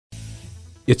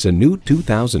It's a new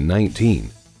 2019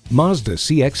 Mazda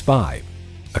CX-5,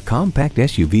 a compact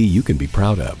SUV you can be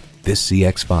proud of. This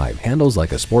CX-5 handles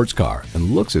like a sports car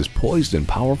and looks as poised and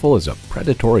powerful as a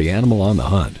predatory animal on the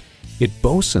hunt. It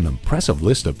boasts an impressive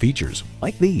list of features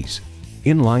like these: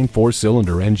 inline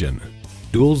 4-cylinder engine,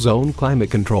 dual zone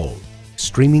climate control,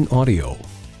 streaming audio,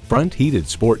 front heated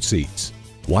sport seats,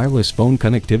 wireless phone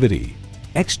connectivity,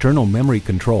 external memory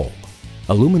control,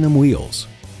 aluminum wheels,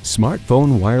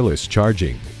 smartphone wireless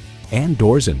charging, and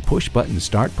doors and push-button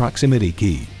start proximity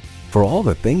key. For all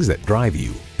the things that drive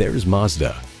you, there's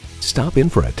Mazda. Stop in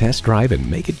for a test drive and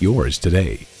make it yours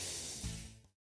today.